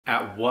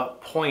At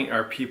what point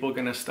are people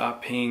gonna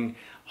stop paying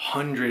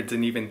hundreds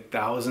and even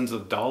thousands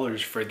of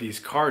dollars for these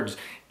cards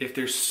if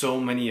there's so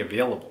many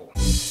available?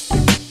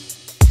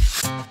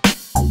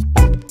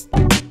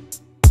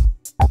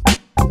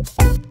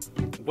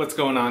 What's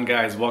going on,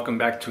 guys? Welcome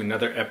back to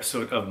another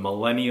episode of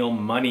Millennial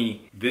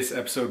Money. This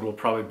episode will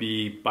probably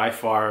be by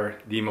far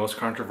the most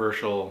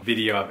controversial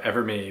video I've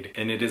ever made,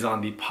 and it is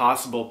on the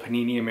possible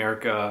Panini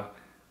America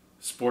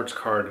sports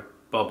card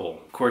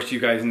bubble. Of course, you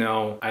guys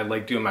know I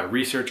like doing my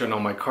research on all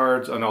my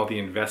cards, on all the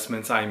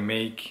investments I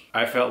make.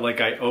 I felt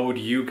like I owed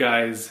you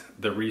guys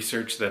the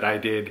research that I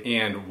did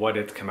and what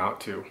it's come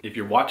out to. If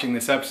you're watching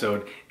this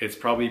episode, it's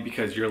probably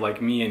because you're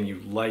like me and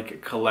you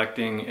like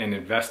collecting and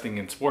investing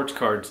in sports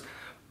cards,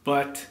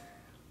 but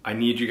I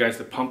need you guys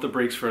to pump the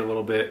brakes for a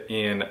little bit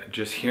and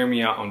just hear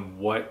me out on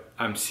what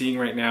I'm seeing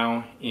right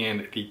now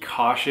and the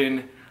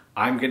caution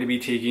I'm going to be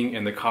taking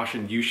and the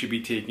caution you should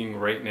be taking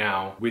right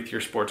now with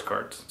your sports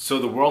cards. So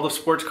the world of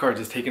sports cards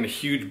has taken a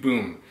huge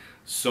boom.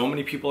 So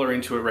many people are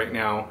into it right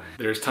now.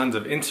 There's tons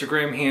of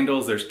Instagram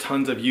handles, there's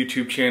tons of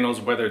YouTube channels,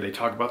 whether they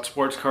talk about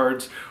sports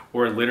cards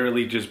or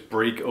literally just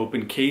break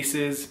open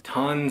cases.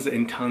 Tons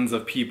and tons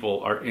of people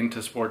are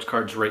into sports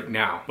cards right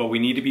now. But we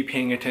need to be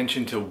paying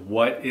attention to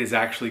what is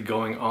actually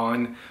going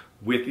on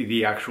with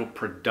the actual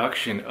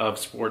production of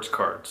sports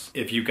cards.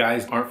 If you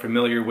guys aren't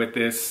familiar with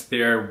this,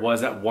 there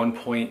was at one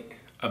point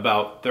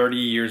about 30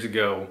 years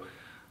ago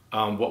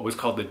what was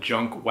called the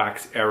junk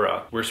wax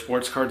era, where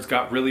sports cards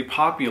got really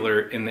popular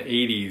in the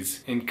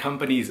 80s, and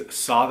companies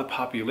saw the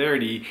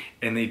popularity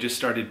and they just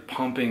started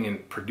pumping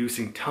and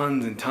producing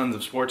tons and tons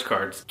of sports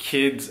cards.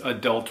 Kids,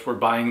 adults were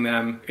buying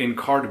them, and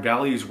card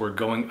values were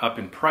going up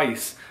in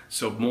price,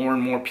 so more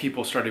and more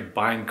people started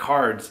buying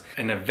cards,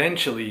 and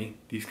eventually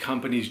these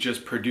companies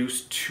just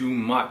produced too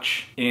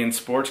much and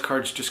sports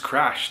cards just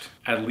crashed.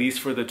 At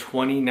least for the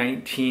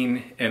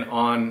 2019 and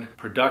on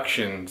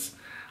productions,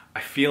 I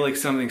feel like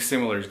something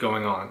similar is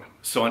going on.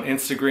 So on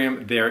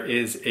Instagram, there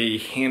is a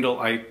handle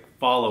I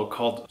follow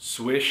called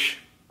Swish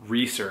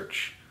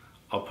Research.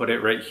 I'll put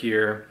it right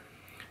here.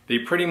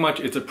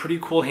 It's a pretty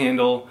cool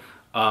handle.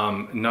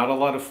 Not a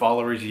lot of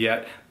followers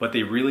yet, but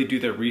they really do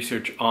their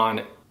research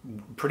on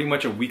pretty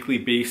much a weekly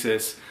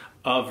basis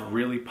of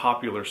really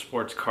popular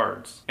sports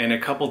cards. And a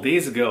couple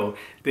days ago,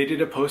 they did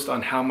a post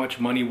on how much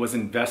money was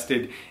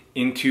invested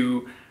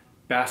into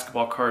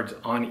basketball cards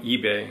on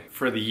eBay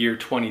for the year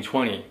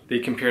 2020. They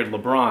compared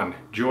LeBron,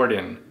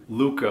 Jordan,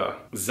 Luka,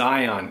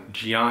 Zion,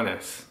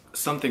 Giannis.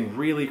 Something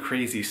really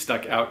crazy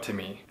stuck out to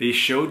me. They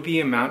showed the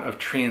amount of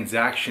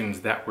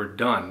transactions that were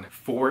done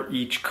for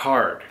each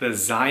card. The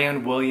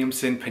Zion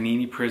Williamson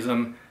Panini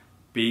Prism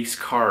base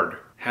card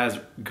has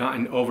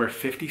gotten over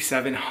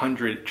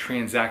 5,700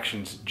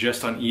 transactions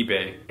just on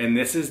eBay. And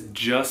this is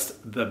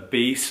just the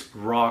base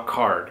raw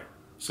card.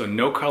 So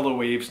no color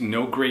waves,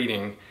 no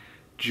grading,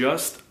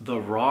 just the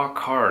raw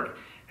card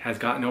has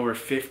gotten over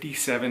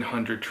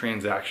 5,700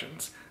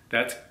 transactions.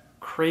 That's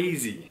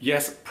crazy.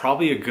 Yes,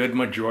 probably a good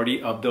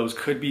majority of those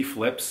could be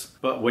flips,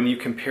 but when you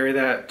compare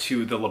that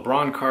to the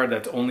LeBron card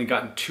that's only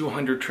gotten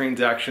 200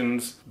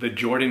 transactions, the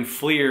Jordan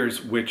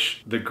Fleers,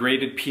 which the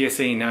graded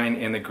PSA 9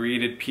 and the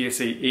graded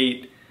PSA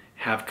 8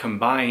 have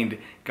combined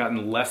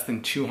gotten less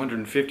than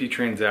 250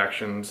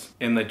 transactions,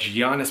 and the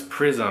Giannis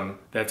Prism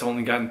that's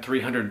only gotten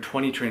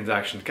 320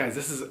 transactions. Guys,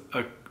 this is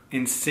a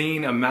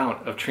insane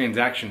amount of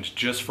transactions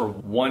just for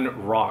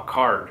one raw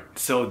card.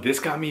 So this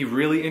got me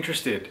really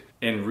interested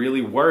and really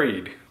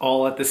worried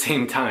all at the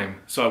same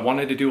time. So I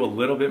wanted to do a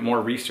little bit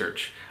more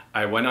research.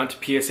 I went onto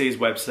PSA's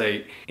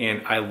website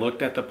and I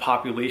looked at the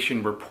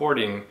population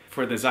reporting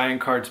for the Zion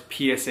cards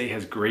PSA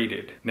has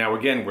graded. Now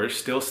again, we're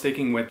still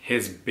sticking with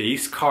his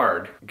base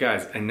card.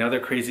 Guys, another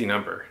crazy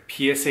number.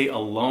 PSA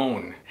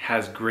alone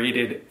has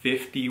graded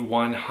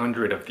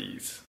 5,100 of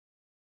these.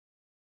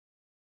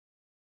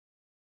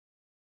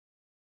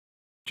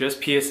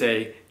 Just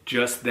PSA,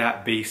 just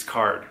that base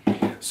card.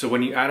 So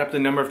when you add up the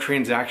number of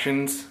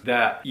transactions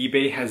that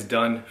eBay has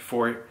done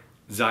for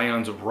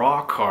Zion's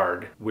raw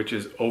card, which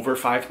is over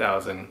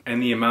 5,000,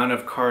 and the amount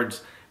of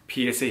cards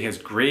PSA has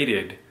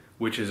graded,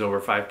 which is over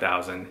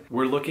 5,000,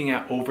 we're looking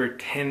at over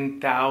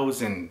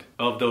 10,000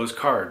 of those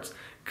cards.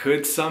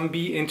 Could some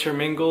be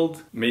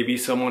intermingled? Maybe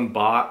someone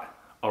bought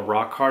a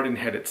raw card and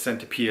had it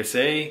sent to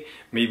PSA.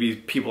 Maybe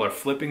people are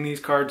flipping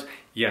these cards.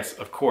 Yes,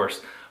 of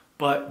course.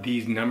 But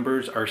these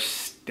numbers are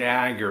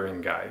staggering,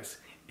 guys.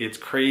 It's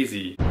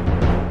crazy.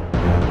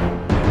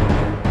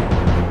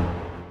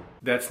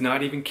 That's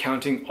not even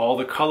counting all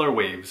the color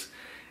waves.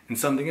 And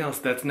something else,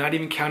 that's not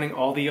even counting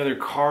all the other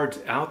cards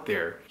out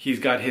there. He's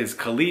got his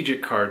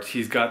collegiate cards,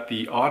 he's got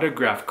the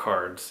autograph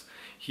cards,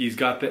 he's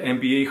got the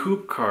NBA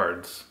hoop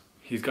cards,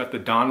 he's got the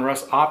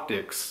Donruss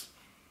Optics,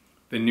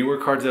 the newer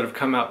cards that have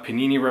come out,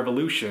 Panini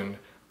Revolution,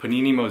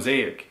 Panini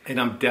Mosaic,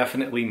 and I'm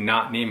definitely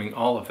not naming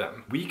all of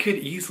them. We could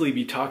easily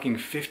be talking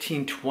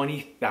 15,000,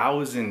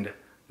 20,000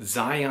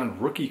 Zion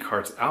rookie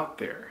cards out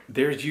there.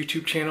 There's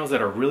YouTube channels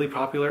that are really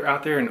popular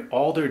out there, and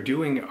all they're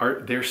doing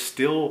they're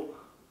still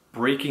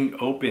breaking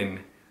open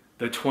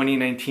the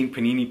 2019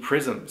 Panini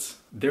Prisms.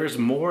 There's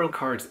more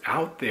cards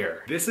out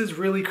there. This is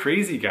really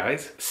crazy,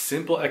 guys.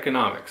 Simple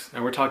economics.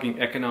 And we're talking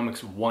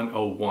economics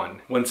 101.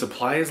 When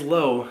supply is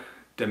low,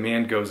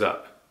 demand goes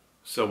up.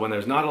 So when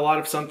there's not a lot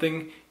of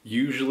something,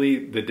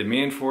 usually the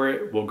demand for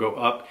it will go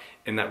up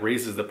and that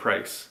raises the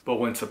price. But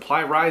when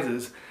supply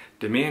rises,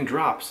 demand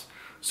drops.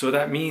 So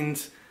that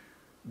means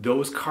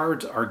those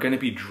cards are going to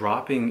be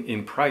dropping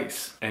in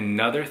price.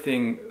 Another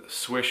thing,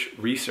 Swish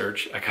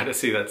Research, I gotta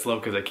say that slow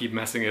because I keep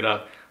messing it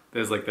up.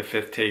 There's like the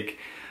fifth take.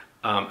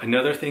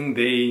 Another thing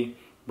they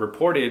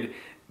reported,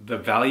 the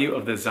value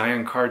of the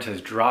Zion cards has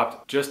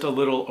dropped just a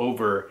little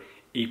over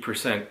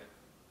 8%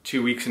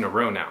 2 weeks in a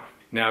row now.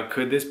 Now,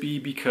 could this be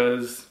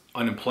because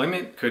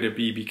unemployment? Could it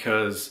be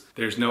because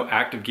there's no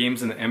active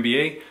games in the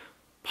NBA?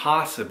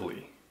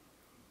 Possibly.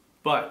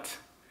 But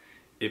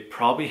it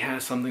probably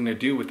has something to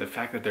do with the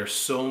fact that there's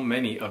so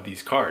many of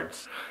these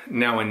cards.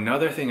 Now,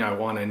 another thing I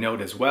want to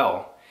note as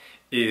well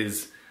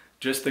is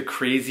just the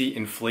crazy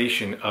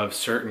inflation of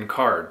certain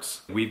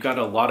cards. We've got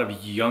a lot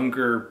of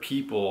younger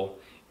people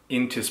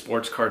into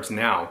sports cards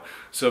now.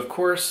 So of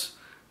course,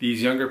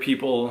 these younger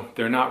people,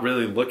 they're not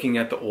really looking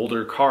at the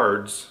older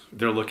cards,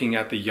 they're looking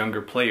at the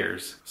younger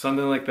players.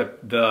 Something like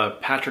the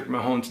Patrick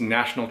Mahomes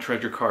National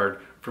Treasure card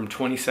from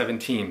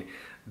 2017.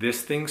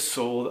 This thing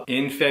sold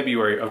in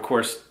February, of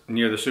course,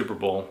 near the Super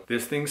Bowl.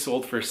 This thing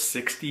sold for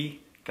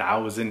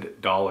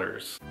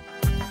 $60,000.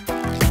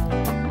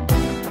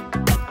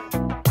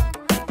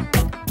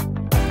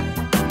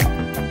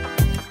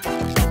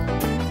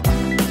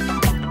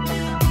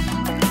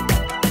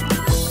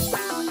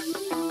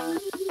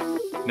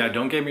 Now,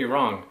 don't get me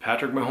wrong,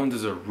 Patrick Mahomes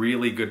is a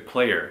really good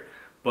player,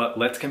 but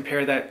let's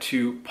compare that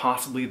to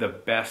possibly the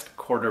best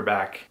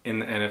quarterback in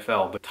the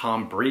NFL,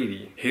 Tom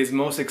Brady. His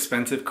most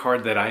expensive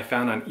card that I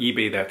found on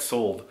eBay that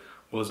sold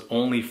was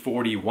only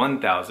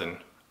 $41,000.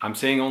 I'm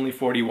saying only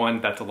 41,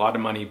 that's a lot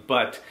of money,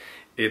 but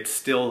it's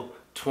still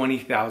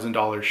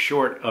 $20,000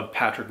 short of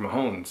Patrick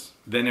Mahomes.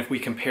 Then if we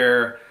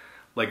compare,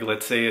 like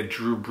let's say a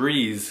Drew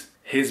Brees,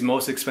 his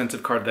most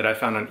expensive card that I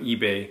found on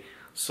eBay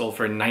sold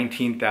for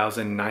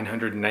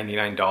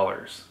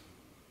 $19,999.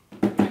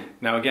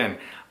 Now again,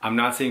 I'm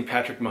not saying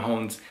Patrick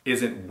Mahomes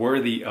isn't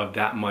worthy of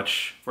that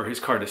much for his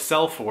card to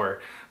sell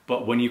for,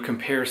 but when you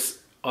compare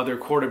other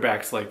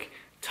quarterbacks like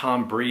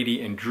Tom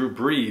Brady and Drew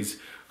Brees,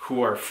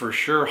 who are for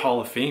sure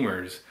Hall of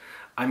Famers,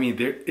 I mean,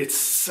 it's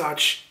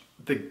such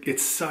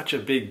a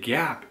big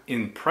gap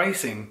in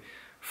pricing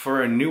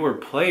for a newer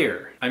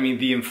player. I mean,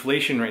 the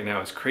inflation right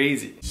now is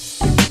crazy.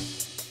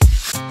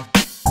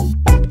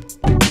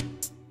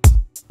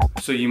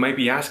 So you might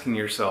be asking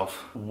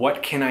yourself,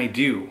 what can I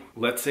do?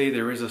 Let's say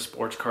there is a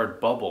sports card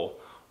bubble.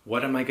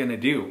 What am I gonna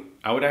do?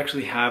 I would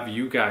actually have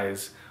you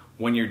guys,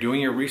 when you're doing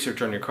your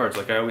research on your cards,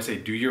 like I always say,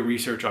 do your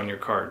research on your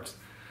cards.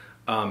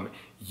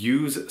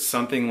 Use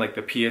something like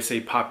the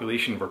PSA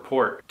population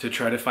report to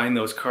try to find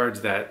those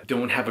cards that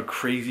don't have a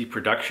crazy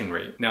production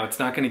rate. Now, it's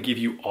not going to give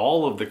you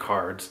all of the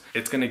cards.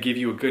 It's going to give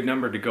you a good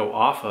number to go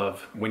off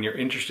of when you're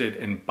interested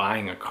in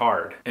buying a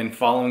card. And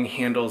following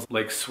handles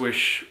like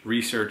Swish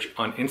Research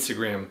on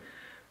Instagram,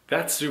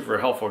 that's super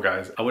helpful,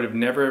 guys. I would have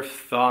never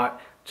thought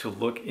to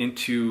look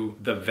into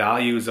the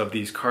values of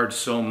these cards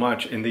so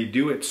much, and they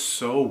do it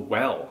so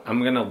well.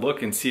 I'm gonna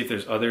look and see if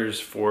there's others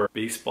for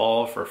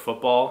baseball, for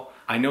football.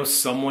 I know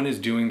someone is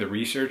doing the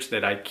research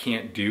that I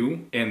can't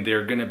do, and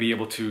they're gonna be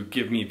able to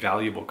give me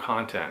valuable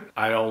content.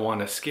 I don't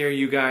wanna scare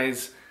you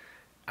guys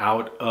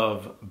out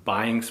of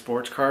buying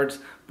sports cards,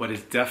 but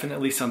it's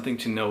definitely something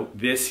to note.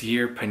 This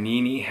year,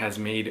 Panini has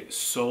made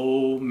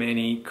so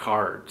many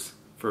cards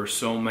for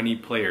so many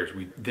players.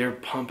 They're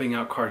pumping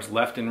out cards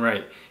left and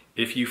right.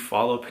 If you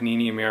follow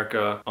Panini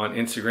America on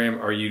Instagram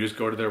or you just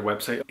go to their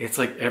website, it's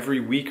like every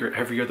week or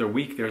every other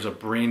week there's a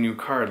brand new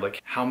card.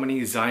 Like, how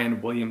many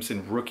Zion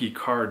Williamson rookie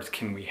cards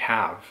can we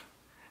have?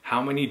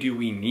 How many do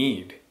we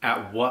need?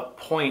 At what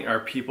point are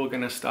people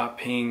gonna stop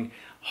paying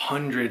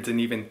hundreds and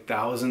even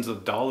thousands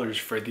of dollars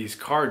for these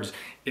cards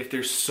if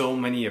there's so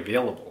many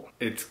available?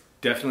 It's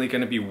definitely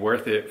gonna be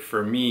worth it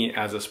for me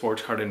as a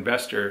sports card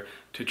investor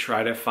to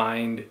try to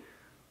find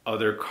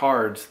other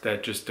cards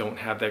that just don't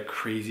have that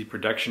crazy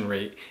production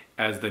rate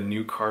as the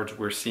new cards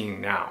we're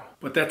seeing now.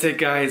 But that's it,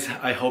 guys.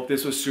 I hope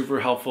this was super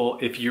helpful.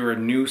 If you're a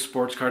new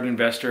sports card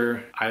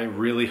investor, I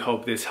really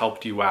hope this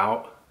helped you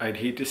out. I'd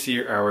hate to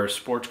see our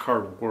sports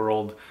card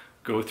world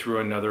go through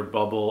another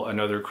bubble,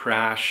 another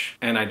crash,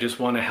 and I just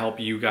want to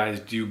help you guys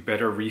do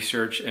better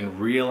research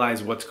and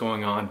realize what's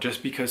going on.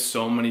 Just because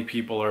so many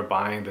people are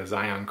buying the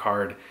Zion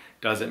card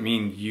doesn't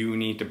mean you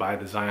need to buy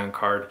the Zion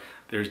card.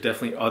 There's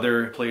definitely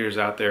other players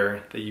out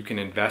there that you can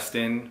invest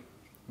in.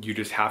 You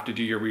just have to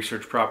do your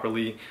research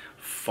properly.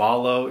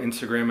 Follow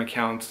Instagram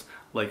accounts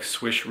like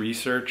Swish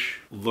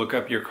Research. Look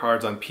up your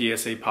cards on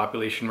PSA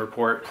population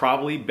report.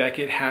 Probably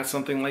Beckett has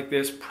something like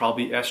this.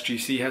 Probably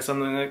SGC has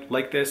something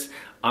like this.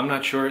 I'm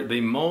not sure.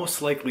 They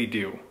most likely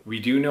do. We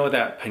do know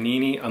that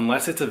Panini,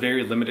 unless it's a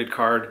very limited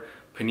card,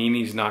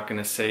 Panini's not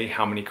gonna say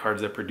how many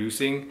cards they're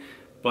producing,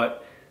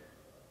 but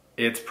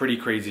it's pretty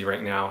crazy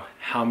right now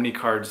how many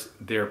cards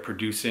they're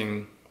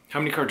producing, how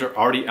many cards are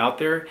already out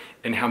there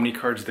and how many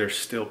cards they're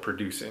still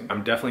producing.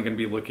 I'm definitely gonna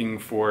be looking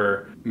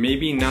for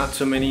maybe not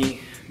so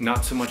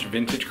much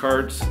vintage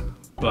cards,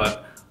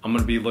 but I'm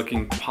gonna be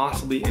looking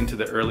possibly into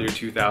the earlier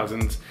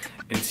 2000s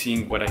and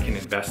seeing what I can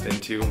invest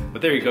into.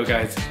 But there you go,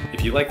 guys.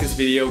 If you like this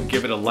video,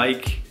 give it a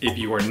like. If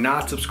you are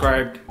not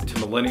subscribed to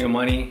Millennial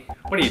Money,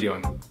 what are you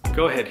doing?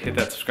 Go ahead, hit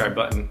that subscribe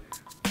button.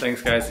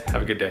 Thanks, guys.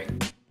 Have a good day.